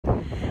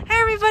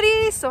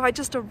everybody! So I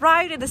just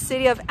arrived in the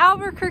city of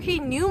Albuquerque,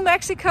 New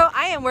Mexico.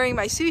 I am wearing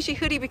my sushi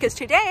hoodie because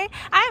today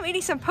I am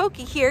eating some poke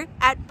here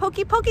at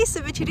Poki Poki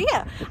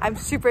Cevicheria. I'm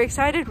super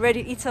excited,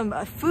 ready to eat some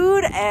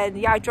food, and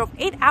yeah, I drove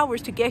 8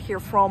 hours to get here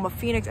from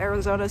Phoenix,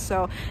 Arizona,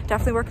 so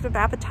definitely working with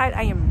appetite.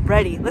 I am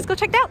ready. Let's go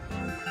check it out!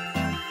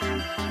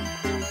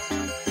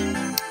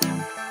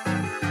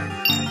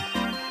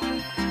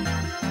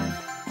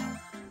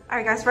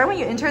 Alright guys, right when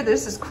you enter,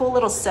 there's this cool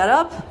little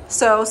setup.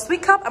 So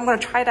sweet cup, I'm gonna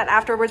try that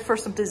afterwards for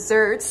some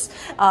desserts.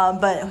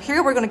 But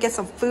here we're gonna get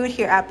some food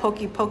here at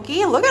Poki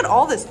Poki. Look at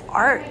all this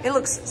art. It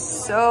looks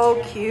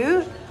so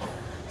cute.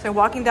 So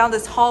walking down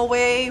this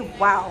hallway,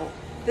 wow,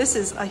 this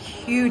is a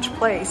huge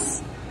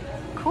place.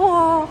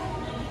 Cool.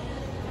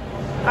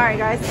 Alright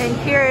guys, and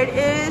here it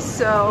is.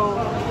 So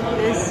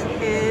this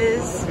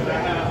is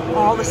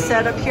all the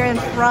setup here in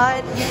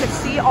front. You can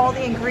see all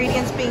the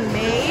ingredients being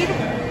made.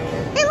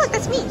 Hey look,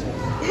 that's me.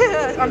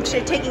 I'm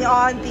taking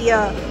on the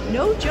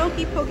No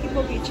Jokey Poki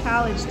Poki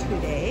challenge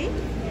today,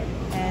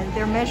 and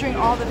they're measuring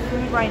all the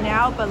food right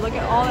now, but look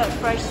at all that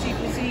fresh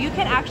seafood. So you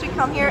can actually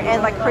come here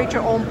and like create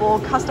your own bowl,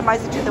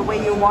 customize it to the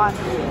way you want.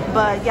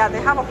 But yeah, they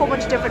have a whole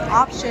bunch of different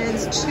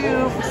options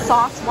too,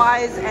 sauce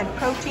wise and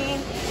protein.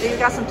 Then you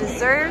got some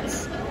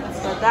desserts.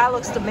 So that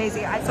looks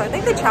amazing. So I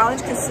think the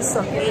challenge consists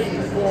of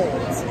 8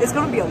 bowls. It's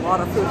gonna be a lot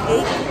of food.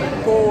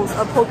 8 bowls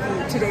of poke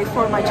today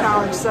for my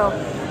challenge. So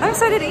I'm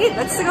excited to eat.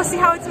 Let's go see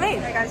how it's made.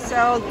 Alright guys,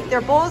 so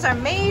their bowls are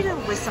made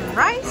with some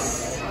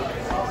rice.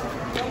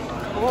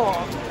 Cool.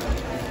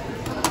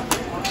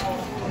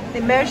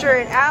 They measure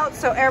it out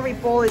so every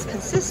bowl is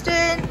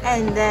consistent,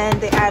 and then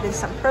they add in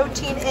some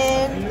protein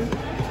in.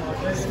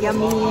 It's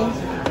yummy.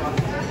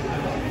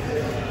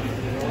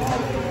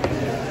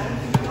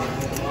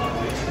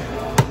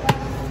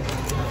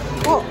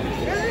 Cool.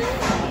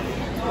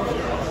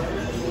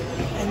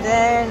 And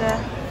then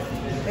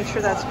make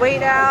sure that's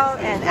weighed out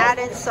and add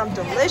in some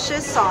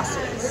delicious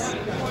sauces.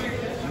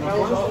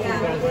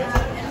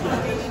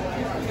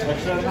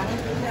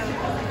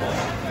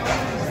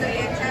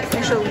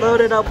 Make sure to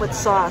load it up with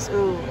sauce.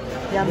 Ooh,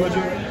 yummy.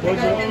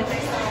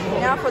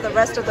 Now for the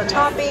rest of the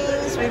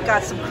toppings, we've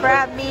got some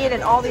crab meat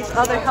and all these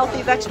other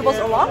healthy vegetables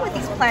along with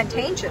these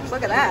plantain chips.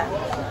 Look at that.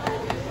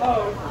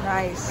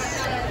 Nice.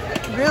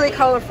 Really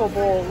colorful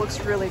bowl. Looks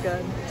really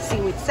good.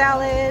 Seaweed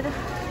salad.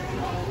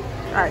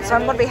 Alright, so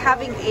I'm going to be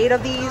having 8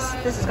 of these.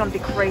 This is going to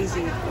be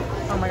crazy.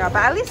 Oh my god,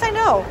 but at least I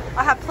know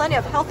I have plenty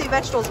of healthy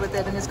vegetables with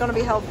it, and it's going to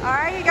be healthy.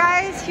 Alright you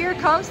guys, here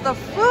comes the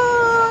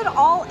food.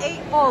 All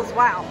 8 bowls.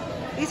 Wow,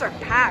 these are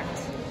packed.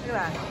 Look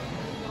at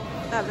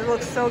that. That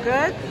looks so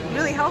good.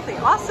 Really healthy.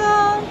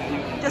 Awesome.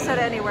 Just said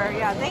anywhere.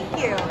 Yeah, thank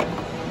you.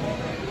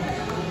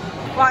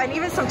 Wow, and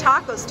even some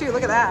tacos too.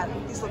 Look at that.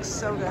 These look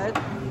so good.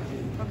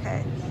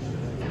 Okay.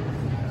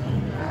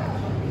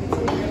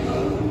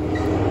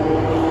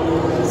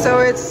 So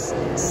it's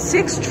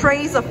 6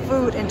 trays of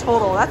food in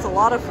total. That's a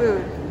lot of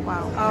food.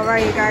 Wow.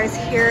 Alright you guys,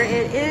 here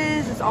it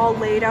is. It's all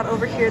laid out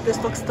over here. This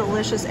looks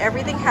delicious.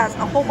 Everything has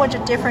a whole bunch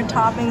of different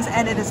toppings,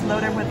 and it is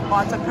loaded with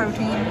lots of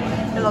protein.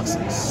 It looks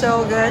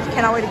so good.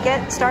 Cannot wait to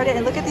get started.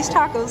 And look at these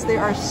tacos. They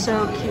are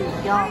so cute.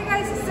 Yum. Alright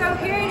guys, so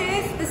here it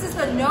is. This is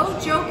the No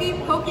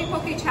Jokey Poki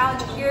Poki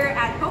challenge here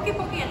at Poki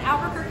Poki in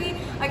Albuquerque.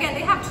 Again,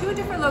 they have 2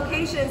 different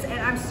locations,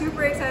 and I'm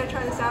super excited to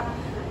try this out.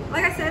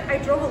 Like I said, I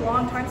drove a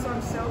long time, so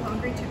I'm so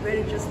hungry to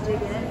really just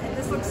dig in. And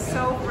this looks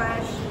so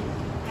fresh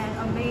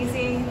and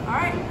amazing. All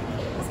right,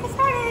 let's get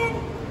started.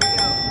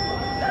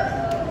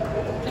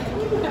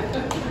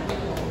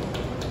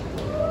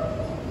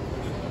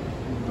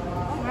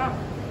 Oh, wow.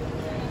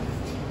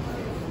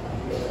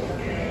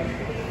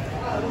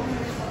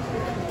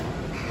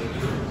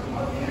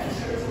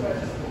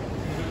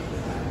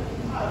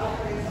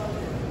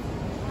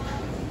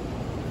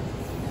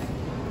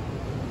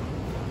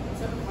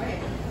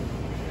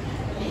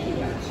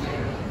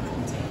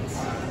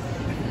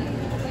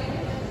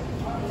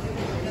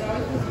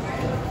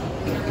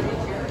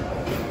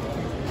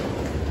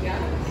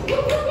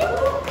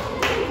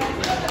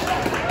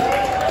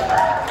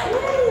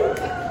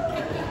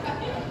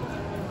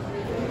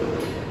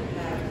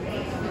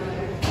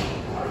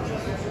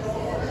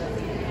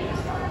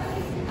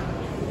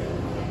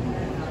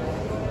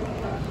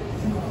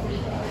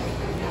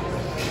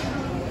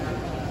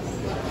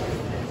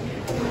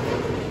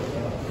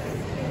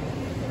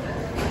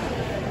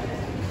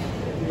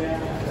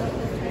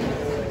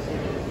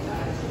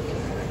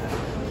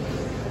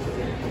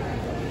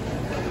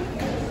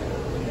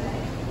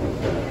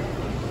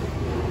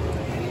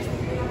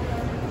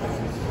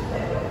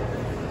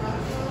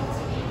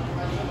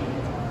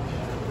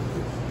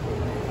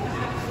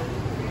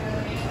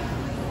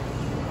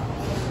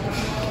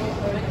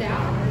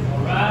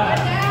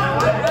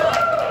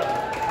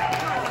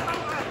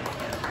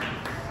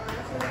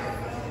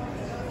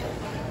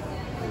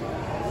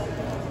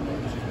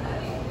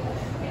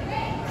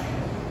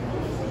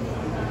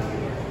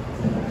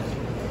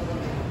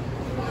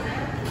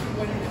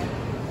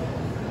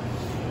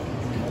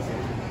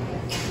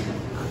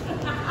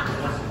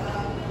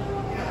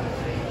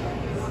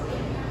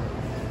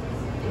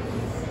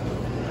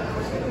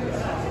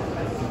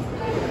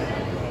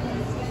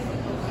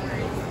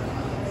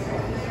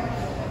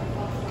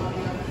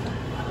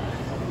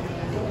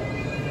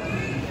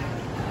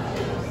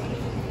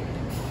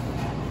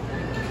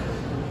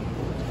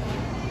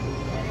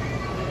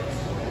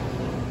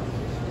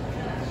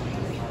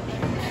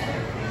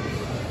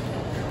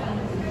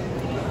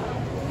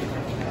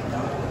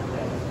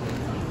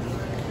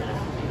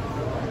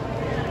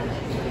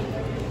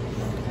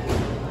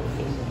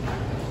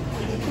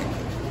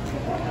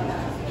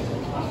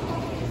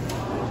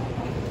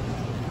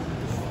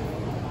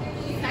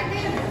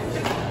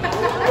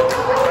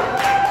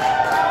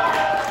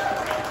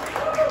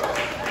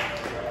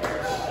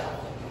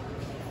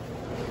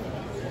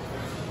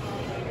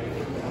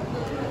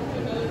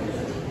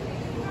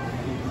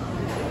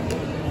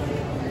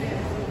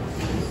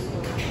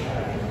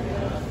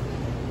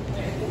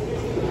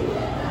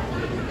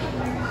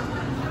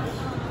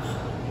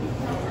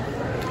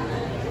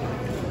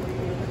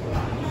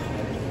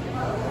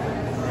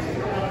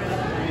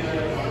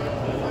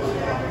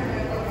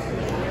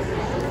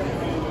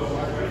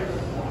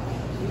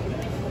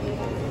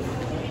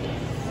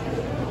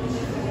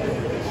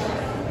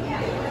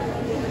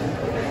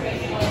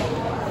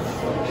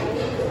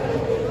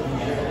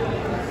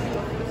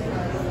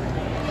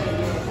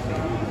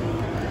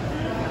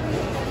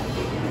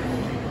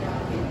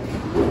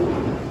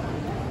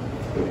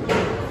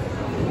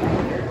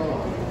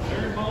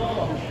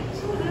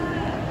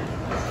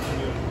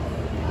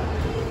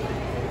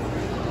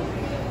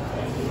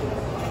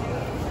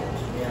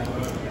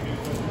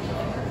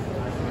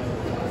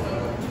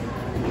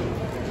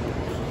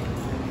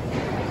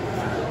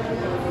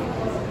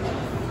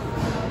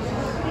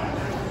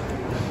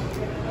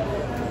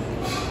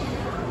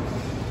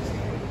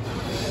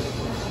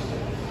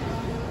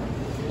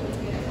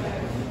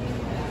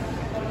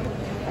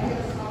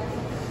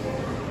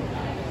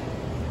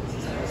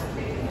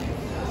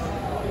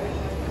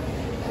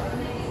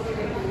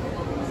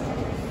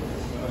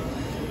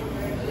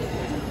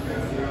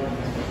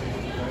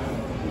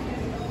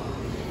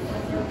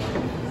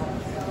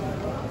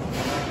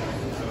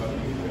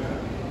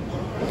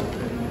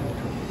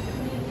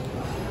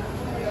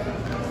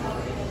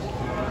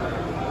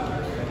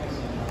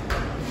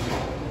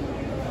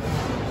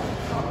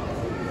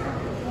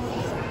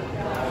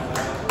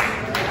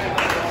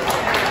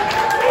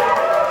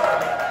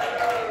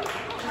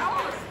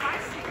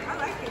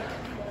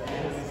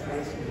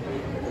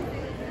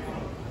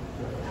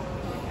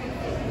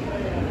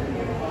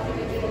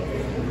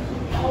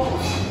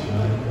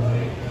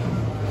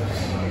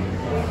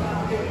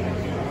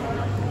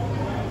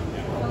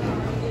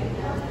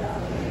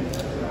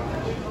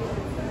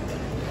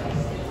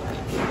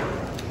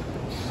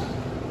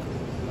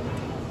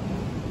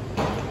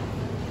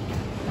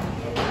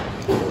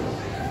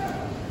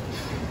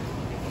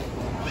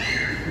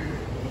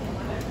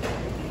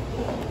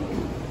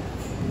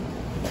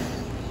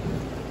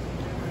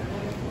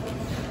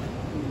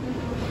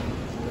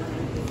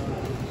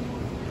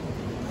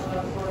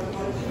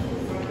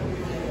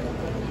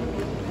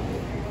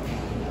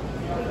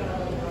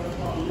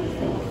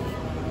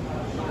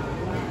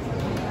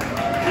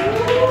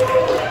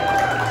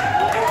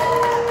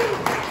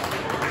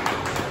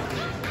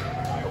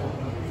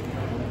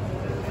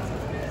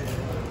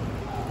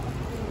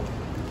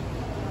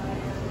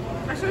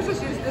 should have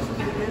just used this in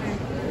the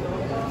beginning.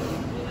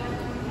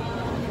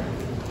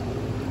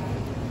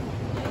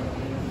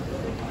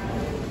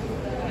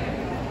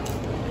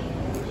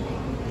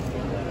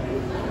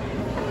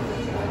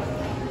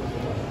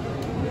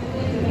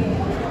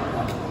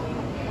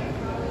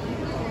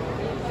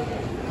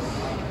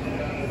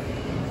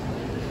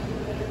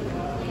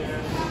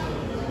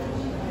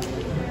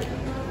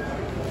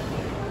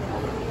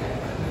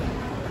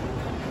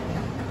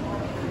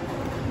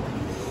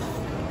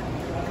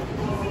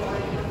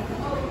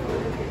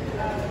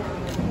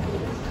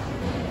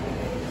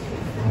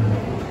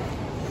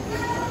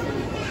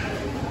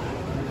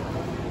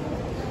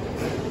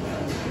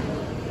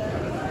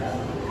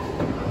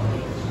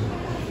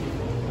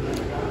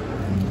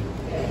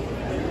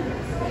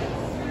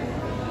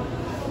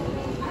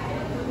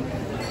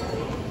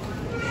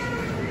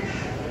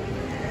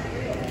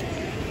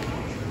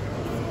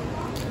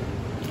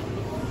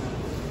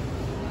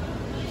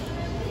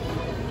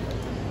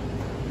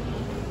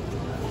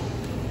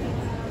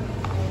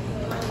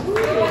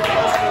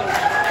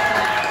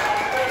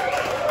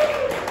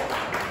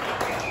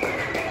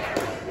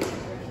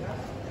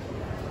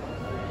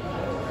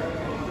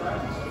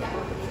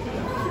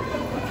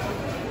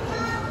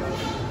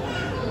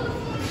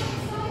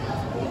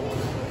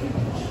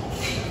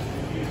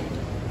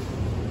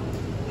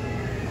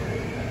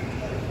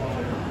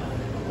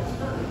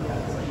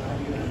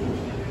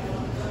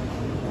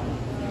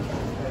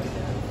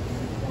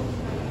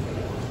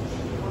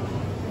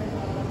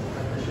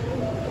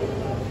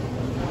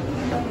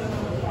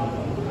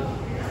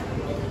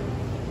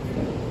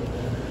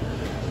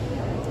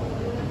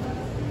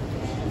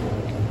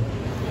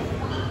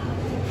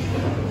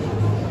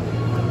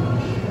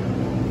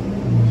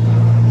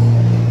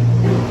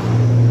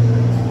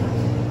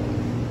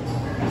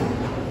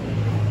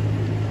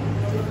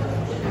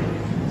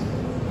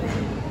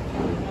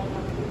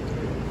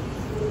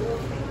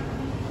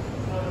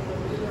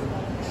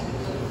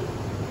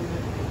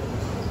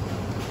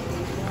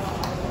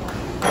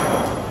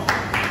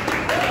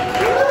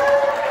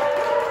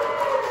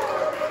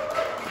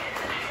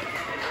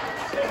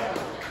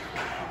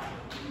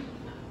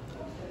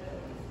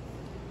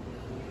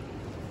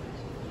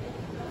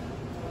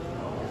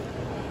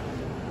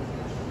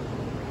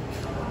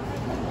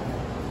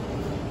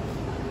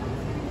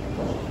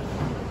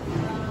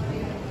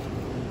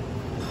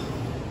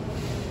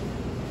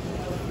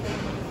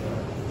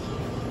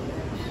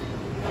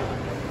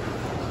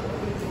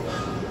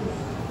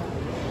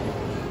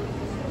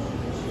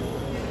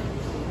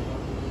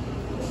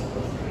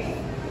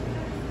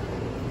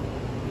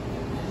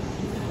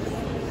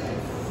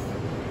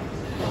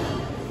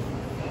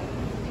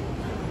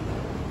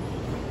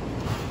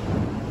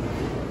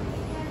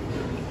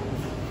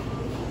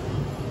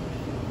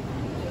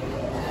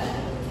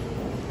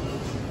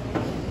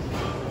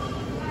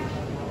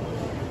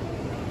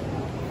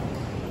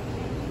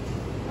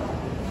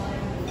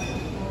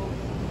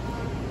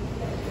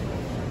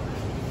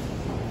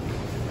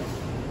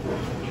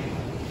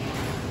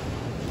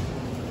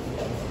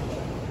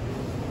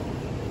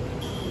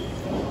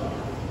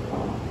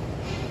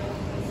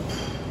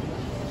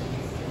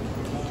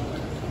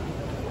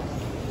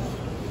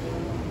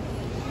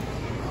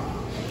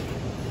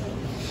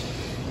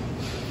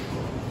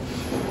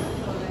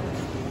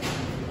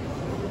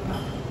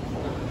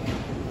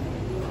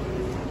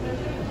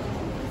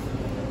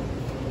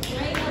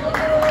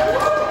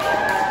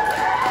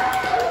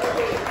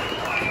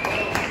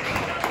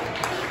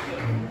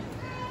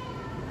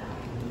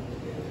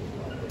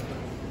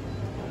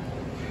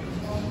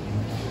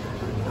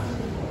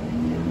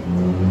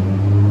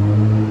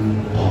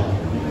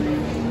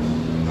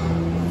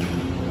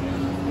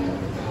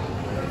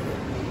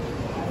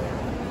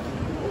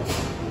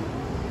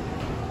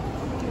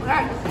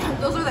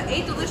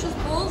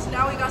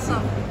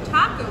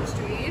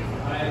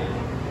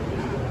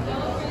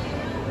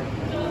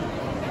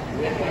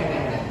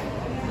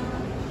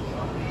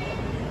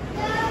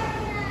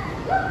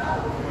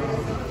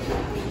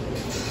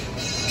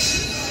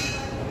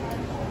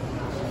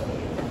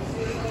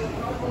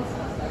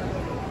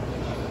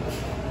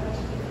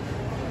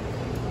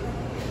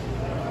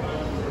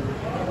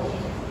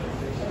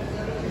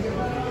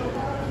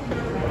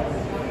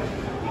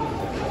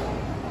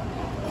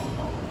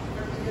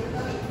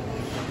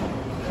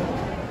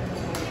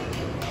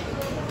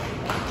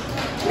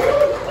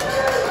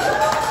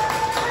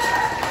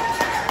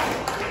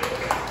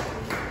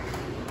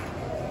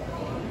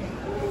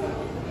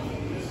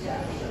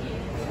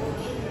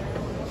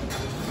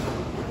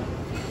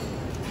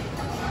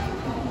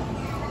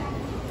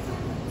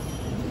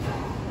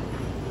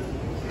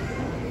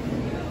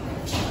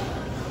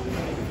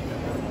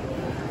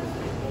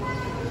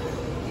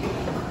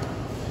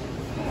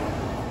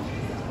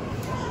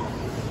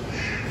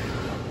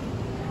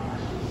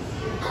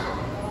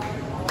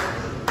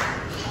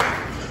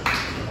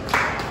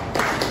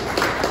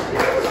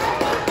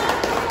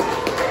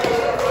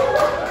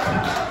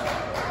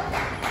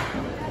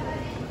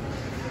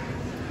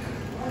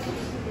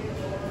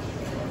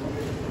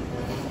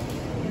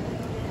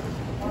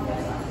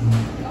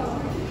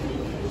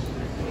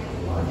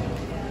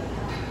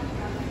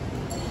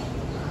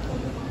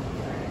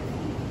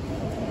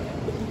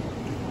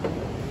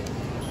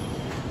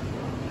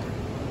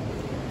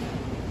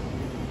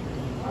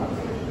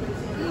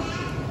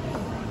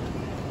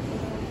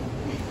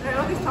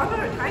 tacos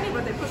are tiny,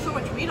 but they put so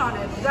much meat on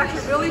it. It's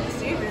actually really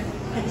deceiving.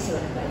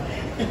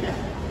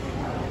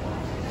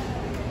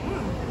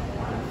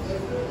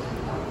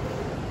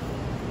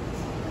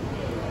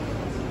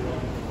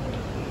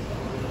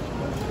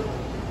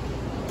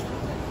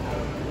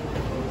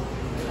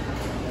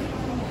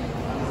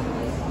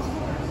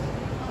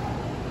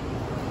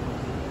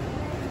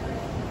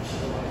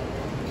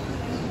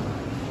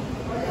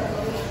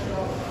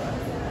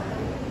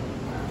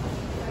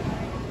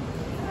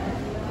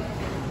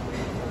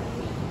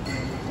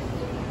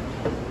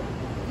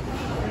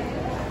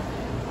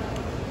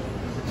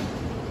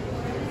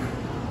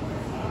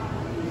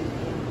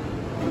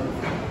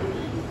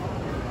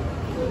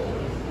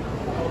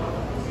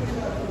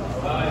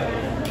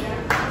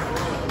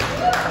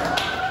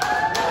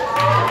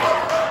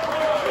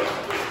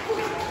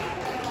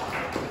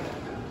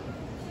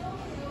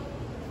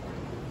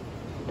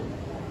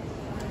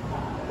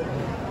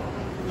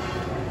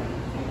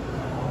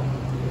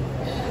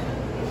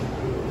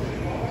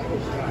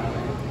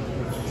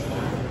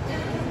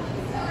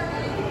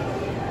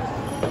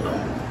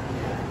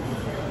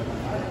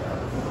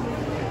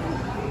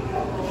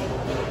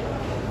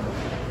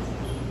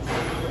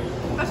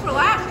 That's for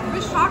last,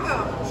 fish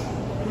taco.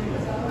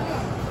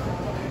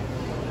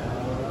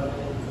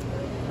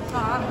 Oh,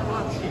 I'm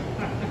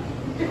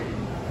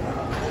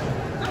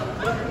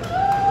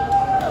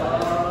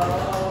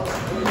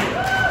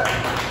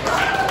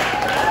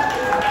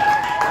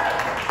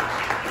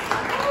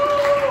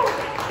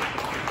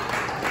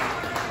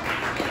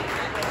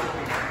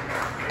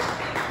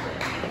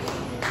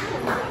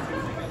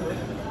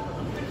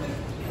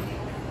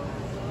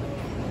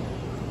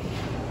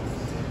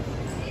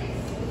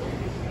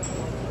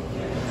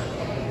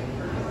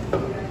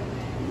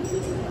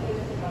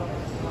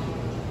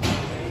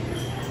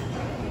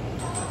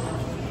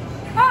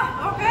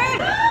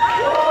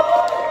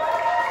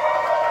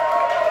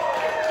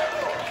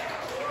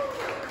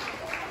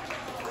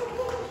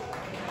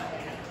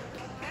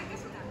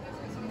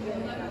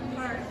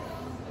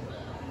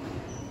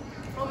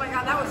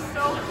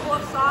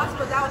sauce,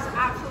 but that was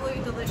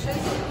absolutely delicious.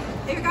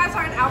 If you guys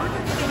are in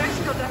Albuquerque, New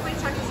Mexico,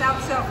 definitely check this out.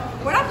 So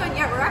we're not done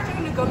yet. We're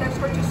actually going to go next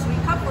door to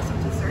Sweet Cup for some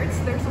desserts.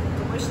 There's some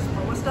delicious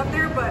boba stuff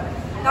there, but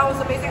that was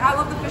amazing. I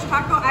love the fish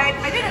taco. I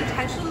didn't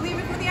intentionally leave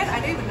it for the end.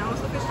 I didn't even know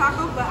it was the fish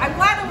taco, but I'm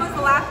glad it was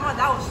the last one.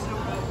 That was so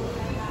good.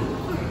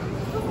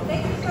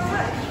 Thank you so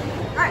much.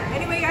 Alright,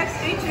 anyway guys,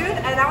 stay tuned,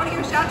 and I want to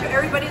give a shout out to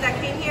everybody that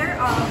came here.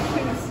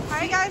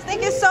 Alright guys,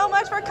 thank you so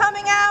much for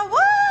coming out. Woo!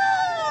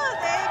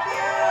 Thank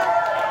you.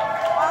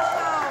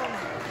 Awesome.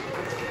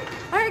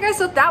 Alright guys,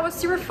 so that was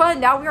super fun.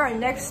 Now we are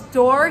next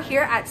door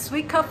here at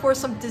Sweet Cup for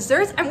some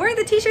desserts. I'm wearing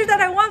the t-shirt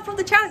that I want from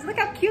the challenge. Look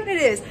how cute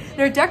it is.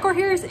 Their decor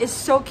here is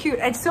so cute,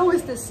 and so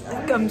is this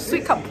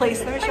Sweet Cup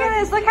place. Let me show you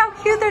this. Look how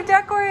cute their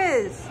decor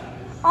is.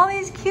 All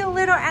these cute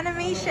little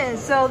animations.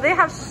 So they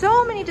have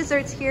so many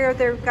desserts here.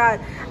 They've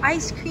got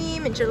ice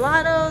cream and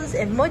gelatos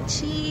and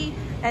mochi.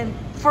 And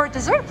for a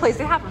dessert place,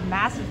 they have a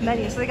massive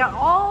menu. So they got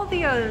all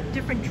the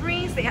different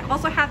drinks. They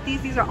also have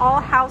these. These are all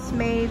house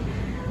made.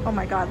 Oh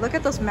my God, look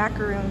at those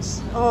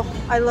macaroons. Oh,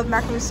 I love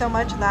macaroons so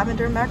much.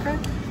 Lavender macaroon.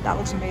 That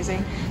looks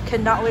amazing.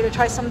 Cannot wait to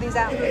try some of these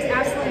out. It's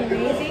absolutely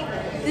amazing.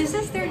 This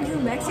is their New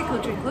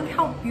Mexico drink. Look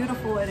how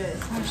beautiful it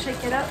is. I'm gonna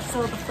shake it up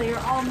so the flavor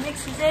all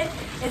mixes in.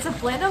 It's a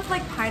blend of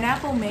like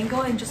pineapple,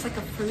 mango, and just like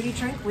a fruity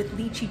drink with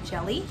lychee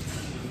jelly.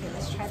 Okay,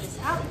 let's try this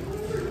out.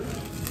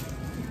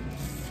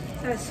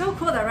 So it's so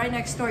cool that right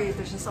next door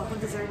there's just a whole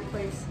dessert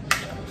place.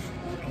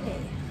 Okay.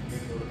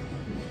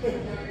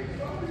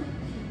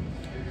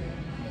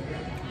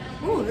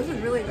 Ooh, this is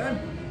really good.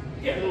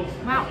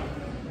 Wow.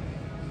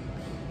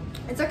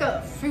 It's like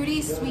a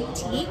fruity sweet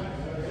tea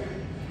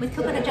with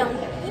coconut jelly.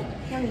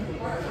 Yummy.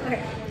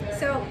 Okay,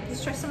 so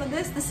let's try some of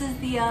this. This is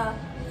the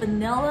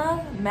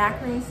vanilla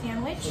macaroon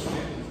sandwich.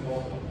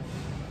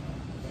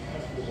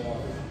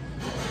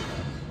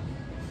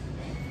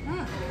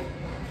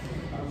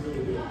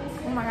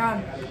 Oh my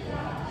God.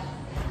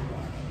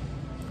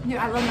 Dude,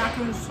 I love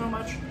macaroons so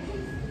much.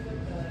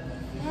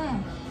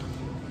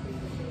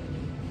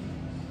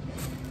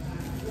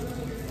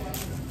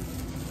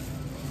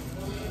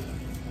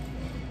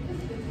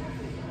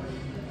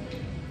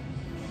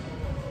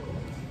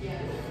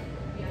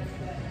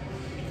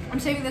 I'm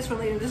saving this for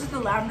later. This is the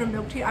lavender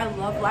milk tea. I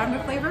love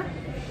lavender flavor.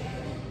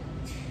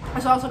 I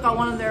also got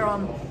one of their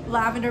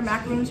lavender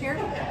macaroons here.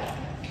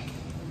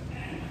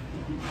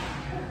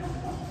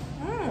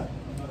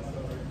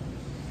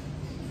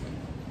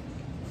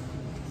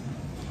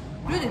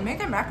 Dude, they make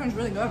their macaroons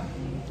really good.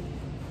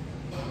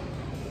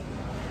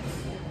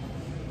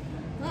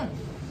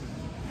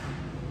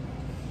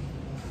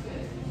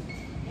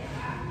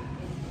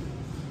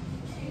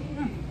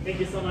 Thank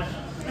you so much.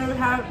 And we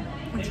have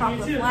a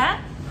chocolate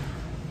flat.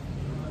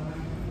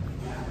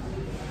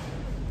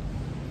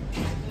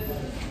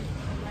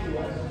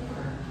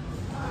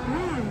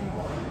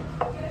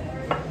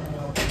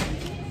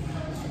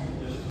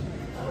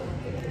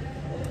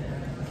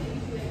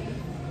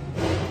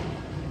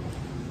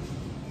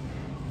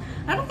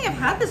 I don't think I've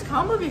had this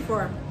combo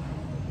before.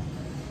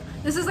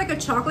 This is like a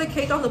chocolate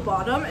cake on the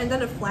bottom and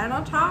then a flan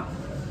on top.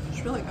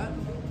 It's really good.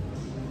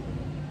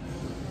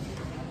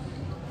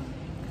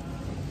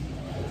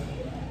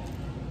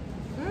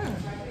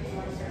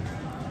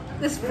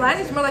 This flan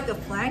is more like a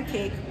flan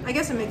cake. I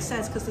guess it makes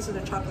sense because this is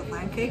a chocolate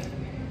flan cake.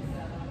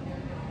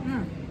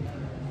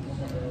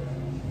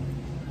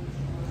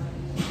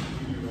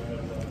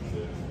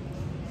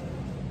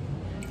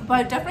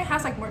 But it definitely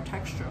has like more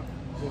texture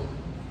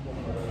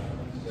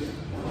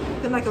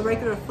than like a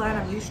regular flan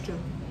I'm used to.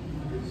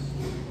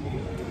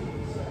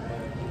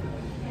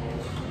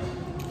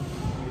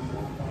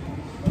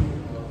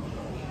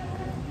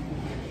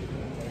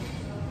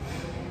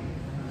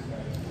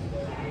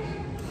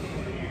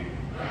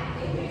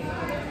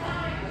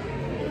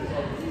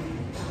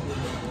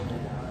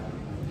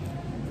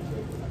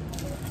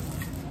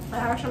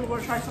 Actually, I'm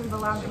going to try some of the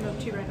lavender milk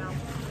tea right now.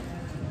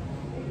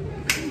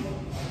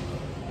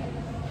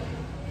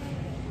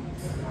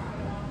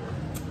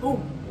 Oh,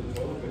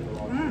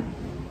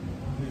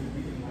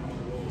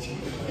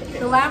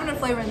 the lavender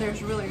flavor in there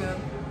is really good.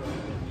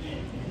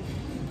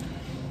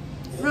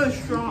 Really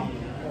strong.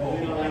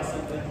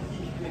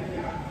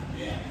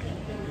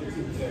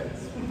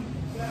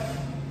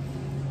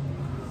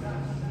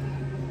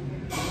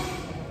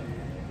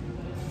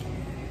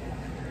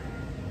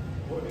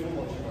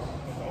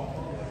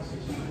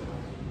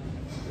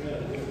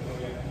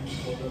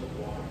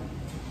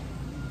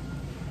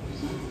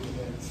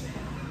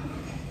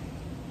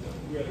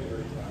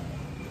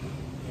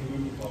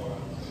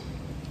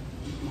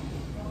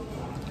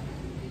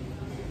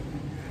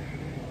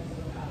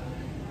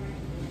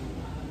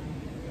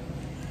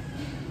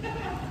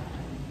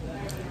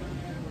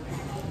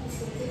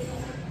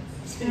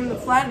 The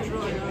flan is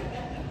really good.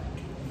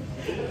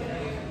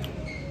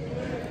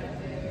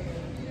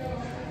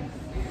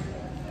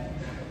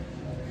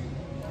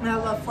 And I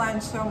love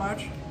flan so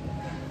much.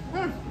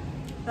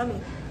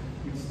 Yummy.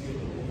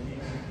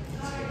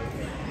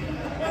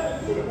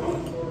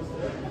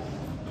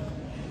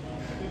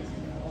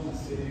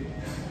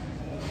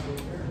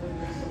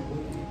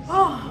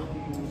 Oh.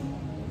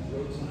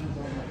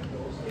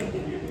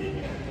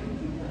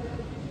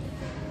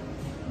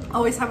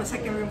 Always have a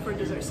second room for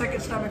dessert,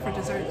 second stomach for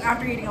dessert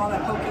after eating all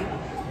that poke.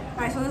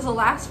 Alright, so this is the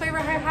last flavor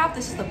I have.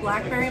 This is the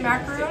blackberry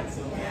macaroon.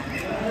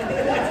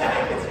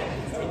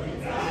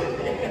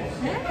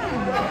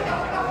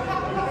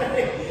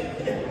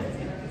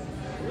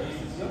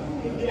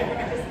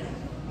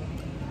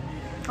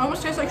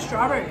 Almost tastes like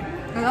strawberry.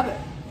 I love it.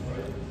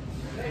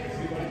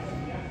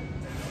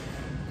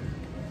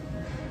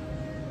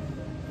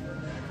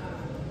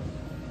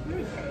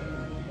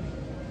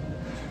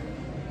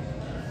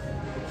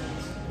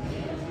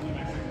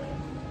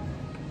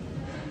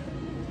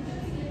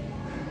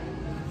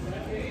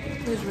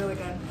 It was really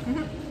good.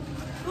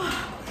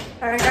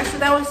 Alright guys, so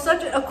that was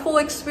such a cool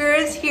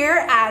experience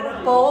here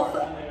at both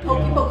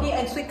Poki Poki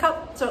and Sweet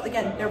Cup. So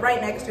again, they're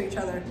right next to each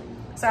other.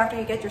 So after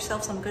you get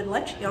yourself some good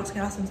lunch, you also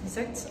can have some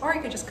desserts, or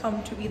you could just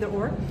come to either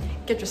or,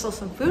 get yourself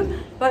some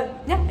food.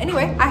 But yeah,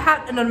 anyway, I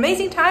had an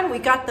amazing time. We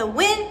got the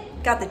win,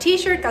 got the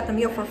t-shirt, got the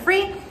meal for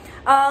free.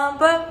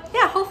 But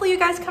yeah, hopefully you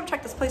guys come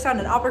check this place out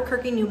in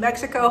Albuquerque, New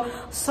Mexico.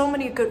 So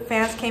many good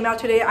fans came out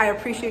today. I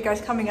appreciate you guys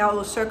coming out. It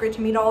was so great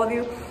to meet all of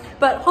you.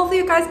 But hopefully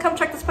you guys come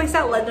check this place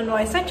out. Let them know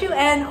I sent you.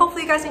 And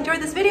hopefully you guys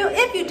enjoyed this video.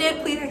 If you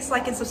did, please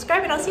like and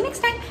subscribe. And I'll see you next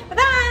time.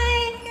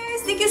 Bye-bye.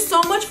 Thank you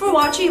so much for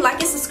watching.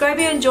 Like and subscribe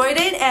if you enjoyed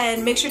it,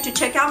 and make sure to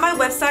check out my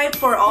website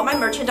for all my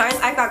merchandise.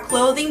 I've got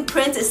clothing,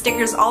 prints, and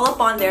stickers all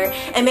up on there.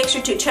 And make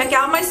sure to check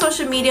out my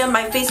social media,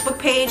 my Facebook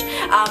page.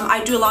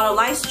 I do a lot of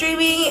live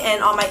streaming,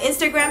 and on my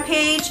Instagram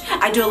page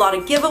I do a lot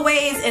of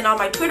giveaways, and on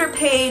my Twitter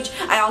page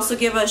I also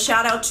give a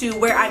shout out to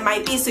where I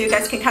might be, so you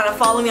guys can kind of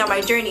follow me on my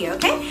journey,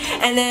 okay?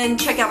 And then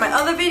check out my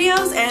other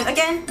videos, and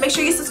again, make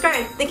sure you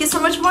subscribe. Thank you so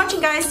much for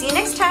watching, guys. See you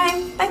next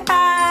time. Bye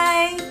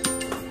bye.